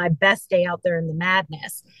better than my best day out there in the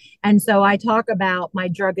madness. And so I talk about my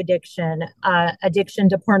drug addiction, addiction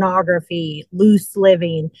to pornography, loose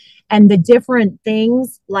living, and the different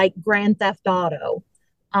things like Grand Theft Auto,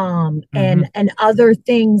 and other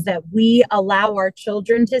things that we allow our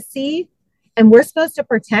children to see. And we're supposed to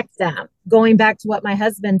protect them. Going back to what my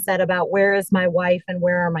husband said about where is my wife and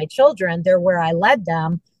where are my children? They're where I led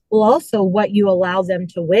them. Well, also what you allow them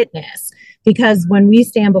to witness, because when we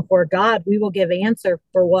stand before God, we will give answer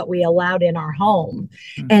for what we allowed in our home.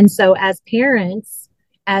 And so as parents,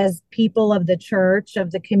 as people of the church,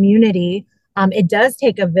 of the community, it does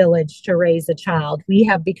take a village to raise a child. We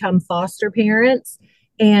have become foster parents.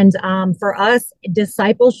 And for us,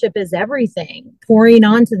 discipleship is everything, pouring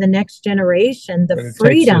on to the next generation, the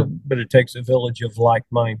freedom. But it takes a village of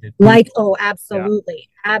like-minded people. Absolutely. Yeah.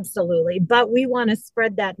 Absolutely. But we want to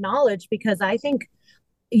spread that knowledge, because I think,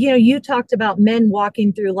 you talked about men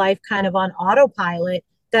walking through life kind of on autopilot.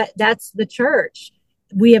 That's the church.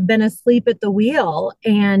 We have been asleep at the wheel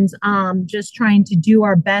and just trying to do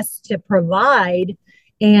our best to provide.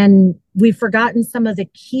 And we've forgotten some of the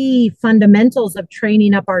key fundamentals of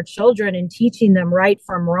training up our children and teaching them right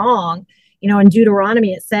from wrong. In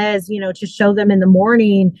Deuteronomy, it says, to show them in the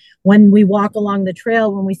morning, when we walk along the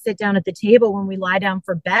trail, when we sit down at the table, when we lie down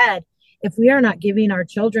for bed. If we are not giving our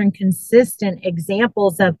children consistent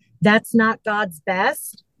examples of that's not God's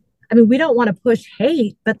best, I mean, we don't want to push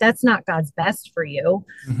hate, but that's not God's best for you.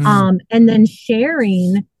 And then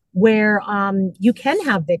sharing where you can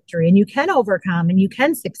have victory and you can overcome and you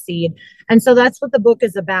can succeed. And so that's what the book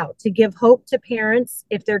is about, to give hope to parents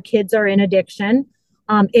if their kids are in addiction.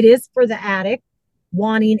 It is for the addict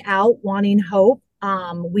wanting out, wanting hope.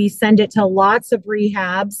 We send it to lots of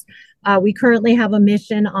rehabs. We currently have a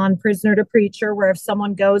mission on Prisoner to Preacher, where if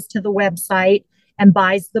someone goes to the website and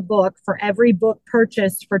buys the book, for every book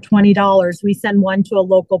purchased for $20, we send one to a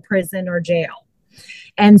local prison or jail.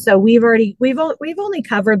 And so we've only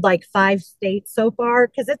covered like 5 states so far,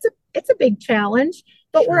 because it's a big challenge,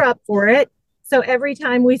 but We're up for it. So every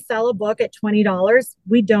time we sell a book at $20,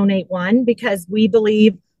 we donate one, because we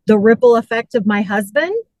believe the ripple effect of my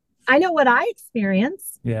husband. I know what I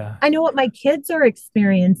experience. Yeah. I know what my kids are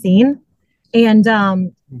experiencing. And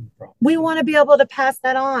we want to be able to pass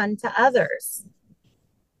that on to others.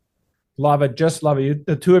 Love it. Just love it.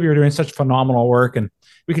 The two of you are doing such phenomenal work, and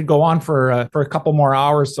we could go on for a couple more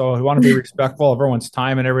hours. So we want to be respectful of everyone's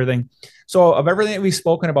time and everything. So of everything that we've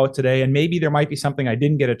spoken about today, and maybe there might be something I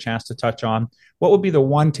didn't get a chance to touch on, what would be the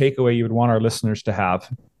one takeaway you would want our listeners to have?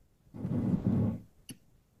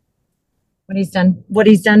 What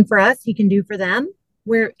he's done for us, he can do for them.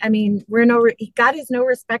 God is no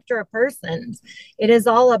respecter of persons. It is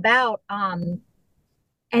all about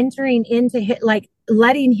entering into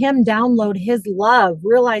letting him download his love,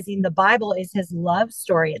 realizing the Bible is his love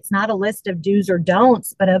story. It's not a list of do's or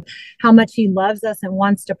don'ts, but of how much he loves us and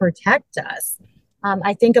wants to protect us.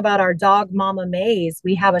 I think about our dog, Mama Maze.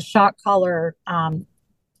 We have a shock collar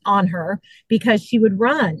on her because she would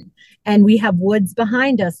run, and we have woods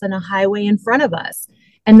behind us and a highway in front of us.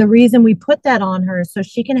 And the reason we put that on her is so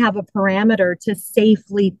she can have a parameter to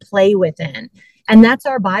safely play within. And that's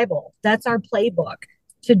our Bible. That's our playbook,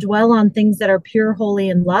 to dwell on things that are pure, holy,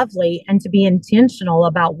 and lovely, and to be intentional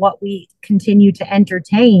about what we continue to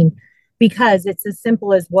entertain, because it's as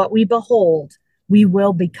simple as what we behold, we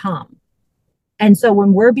will become. And so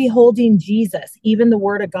when we're beholding Jesus, even the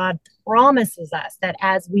Word of God promises us that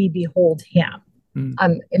as we behold him,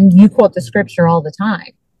 and you quote the scripture all the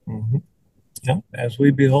time. Mm-hmm. Yeah. As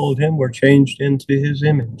we behold him, we're changed into his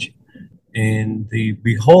image. And the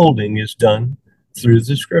beholding is done through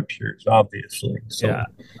the scriptures, obviously. So yeah.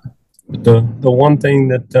 the one thing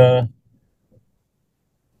that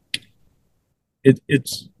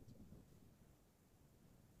it's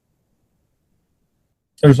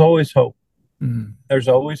there's always hope. Mm-hmm. There's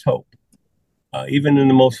always hope. Even in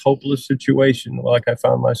the most hopeless situation, like I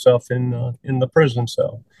found myself in the prison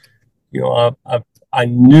cell. I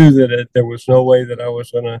knew that there was no way that I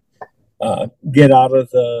was going to get out of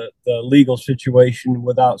the legal situation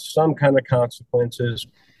without some kind of consequences.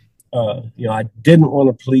 I didn't want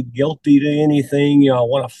to plead guilty to anything. I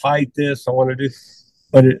want to fight this. I want to do.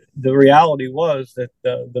 But the reality was that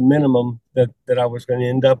the minimum that I was going to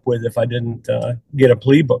end up with if I didn't get a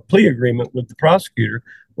plea agreement with the prosecutor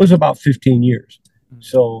was about 15 years.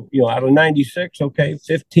 So, out of 96, okay,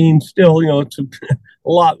 15 still, it's a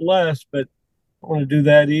lot less, but I don't want to do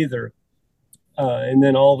that either. And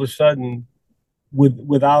then all of a sudden,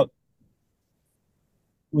 without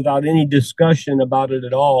any discussion about it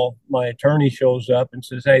at all, my attorney shows up and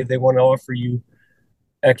says, hey, they want to offer you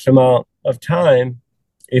X amount of time.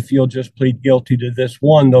 If you'll just plead guilty to this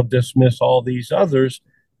one, they'll dismiss all these others,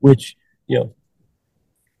 which,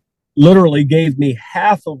 literally gave me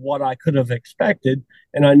half of what I could have expected.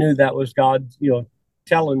 And I knew that was God,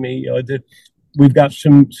 telling me, that we've got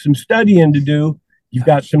some studying to do. You've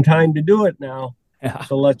got some time to do it now. Yeah.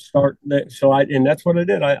 So let's start. And that's what I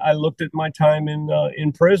did. I looked at my time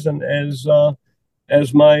in prison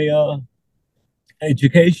as my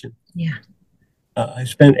education. Yeah. I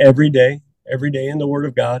spent every day in the Word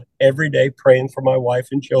of God, every day praying for my wife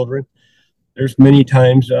and children. There's many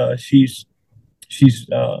times she's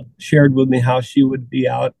shared with me how she would be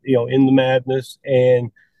out, in the madness,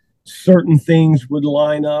 and certain things would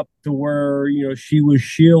line up to where, she was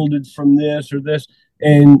shielded from this or this.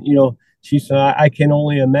 And, she said, I can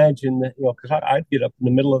only imagine that, because I'd get up in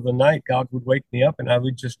the middle of the night, God would wake me up and I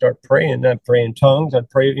would just start praying. I'd pray in tongues. I'd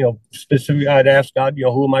pray, specifically, I'd ask God,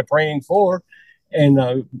 who am I praying for? And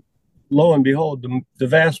lo and behold, the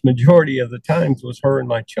vast majority of the times was her and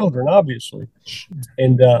my children, obviously.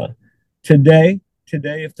 And today,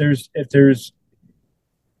 if there's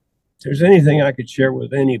anything I could share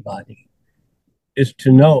with anybody, is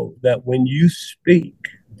to know that when you speak,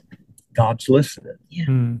 God's listening.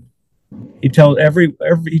 Yeah. He tells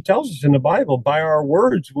us in the Bible, by our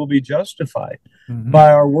words we'll be justified. Mm-hmm.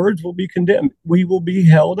 By our words we'll be condemned. We will be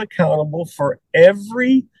held accountable for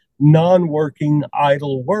every non-working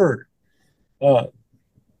idle word.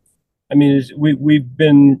 We've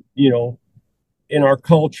been, in our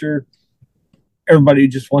culture, everybody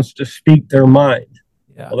just wants to speak their mind.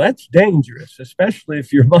 Yeah. Well, that's dangerous, especially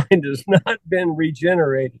if your mind has not been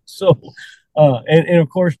regenerated. So, and of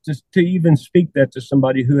course, to even speak that to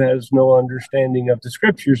somebody who has no understanding of the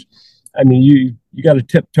scriptures, I mean, you got to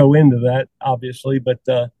tiptoe into that, obviously. But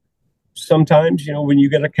sometimes, when you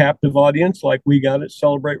get a captive audience like we got at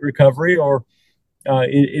Celebrate Recovery, or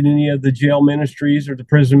in any of the jail ministries or the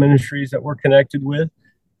prison ministries that we're connected with,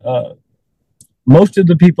 most of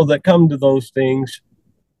the people that come to those things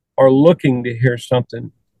are looking to hear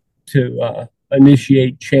something to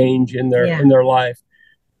initiate change in their life.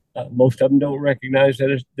 Most of them don't recognize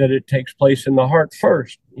that it takes place in the heart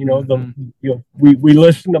first. We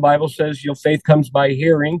listen. The Bible says, faith comes by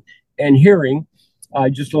hearing, and hearing. I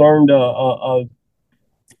just learned a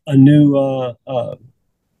new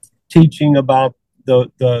teaching about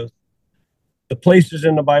the places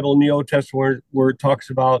in the Bible in the Old Testament where it talks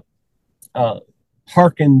about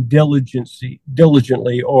hearken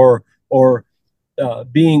diligently, or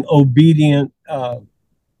being obedient.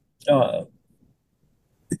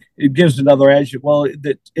 It gives another adjective. Well,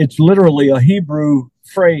 it's literally a Hebrew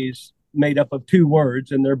phrase made up of two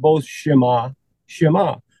words, and they're both Shema,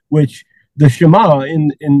 which the Shema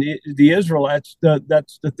in the Israelites,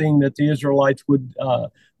 that's the thing that the Israelites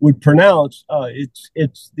would pronounce.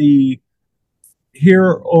 It's the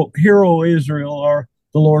Hear, O Israel, or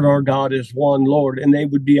the Lord our God is one Lord, and they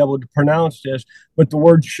would be able to pronounce this. But the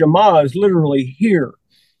word Shema is literally hear,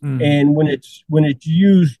 and when it's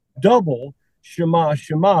used double, Shema,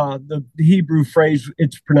 the Hebrew phrase,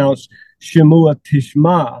 it's pronounced Shemua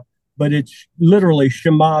Tishma, but it's literally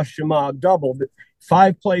Shema, double.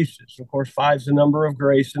 5 places, of course, 5 is the number of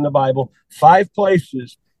grace in the Bible, 5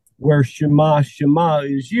 places where Shema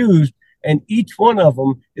is used, and each one of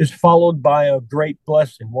them is followed by a great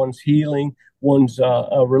blessing. One's healing, one's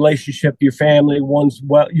a relationship, your family, one's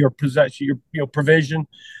your possession, your provision.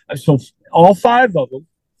 So all 5 of them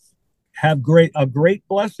have a great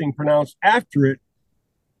blessing pronounced after it,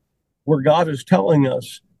 where God is telling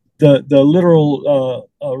us the literal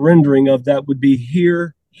rendering of that would be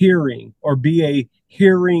hearing, or be a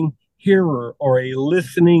hearing hearer, or a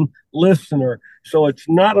listening listener. So it's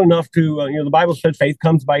not enough to, the Bible says faith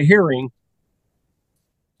comes by hearing.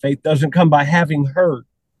 Faith doesn't come by having heard.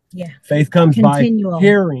 Yeah. Faith comes by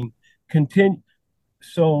hearing.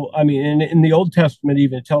 So, I mean, in the Old Testament,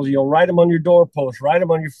 even it tells you, write them on your doorpost, write them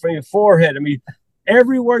on your forehead. I mean,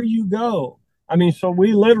 everywhere you go. I mean, so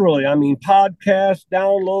we literally, podcasts,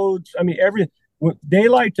 downloads, everything,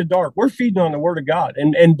 daylight to dark, we're feeding on the Word of God.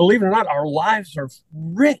 And believe it or not, our lives are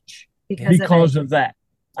rich because of that.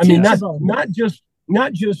 I mean, not just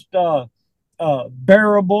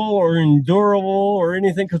bearable or endurable or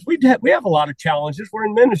anything, because we have a lot of challenges. We're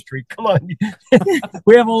in ministry. Come on.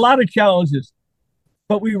 We have a lot of challenges.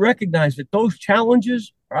 But we recognize that those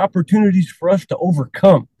challenges are opportunities for us to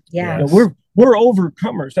overcome. Yeah. We're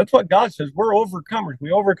overcomers. That's what God says. We're overcomers.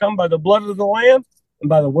 We overcome by the blood of the Lamb and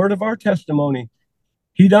by the word of our testimony.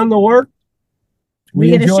 He done the work. We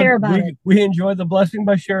get to share about it. We enjoy the blessing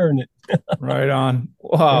by sharing it. Right on.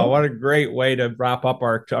 Wow, what a great way to wrap up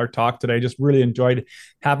our talk today. Just really enjoyed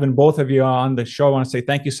having both of you on the show. I want to say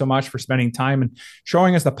thank you so much for spending time and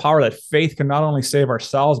showing us the power that faith can not only save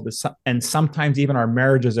ourselves, and sometimes even our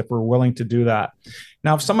marriages if we're willing to do that.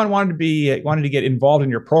 Now, if someone wanted to get involved in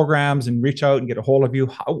your programs and reach out and get a hold of you,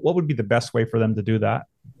 what would be the best way for them to do that?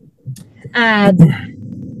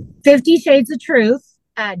 50 Shades of Truth.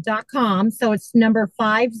 .com. So it's number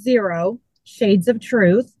 50 Shades of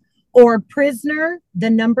Truth, or prisoner,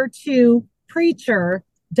 2 preacher.org.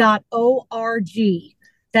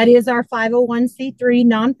 That is our 501c3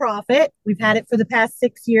 nonprofit. We've had it for the past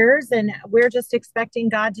 6 years, and we're just expecting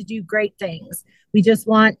God to do great things. We just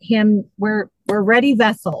want him. We're ready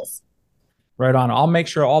vessels. Right on. I'll make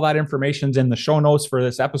sure all that information's in the show notes for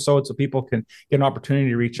this episode so people can get an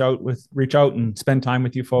opportunity to reach out and spend time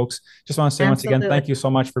with you folks. Just want to say once again, thank you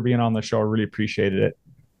so much for being on the show. I really appreciated it.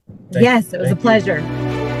 Yes, it was a pleasure.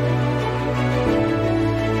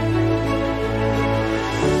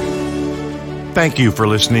 Thank you for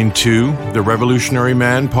listening to the Revolutionary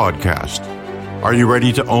Man podcast. Are you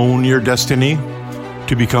ready to own your destiny?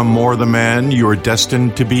 To become more the man you are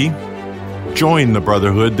destined to be? Join the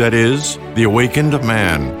brotherhood that is The Awakened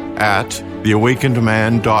Man at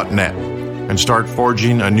theawakenedman.net and start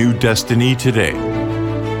forging a new destiny today.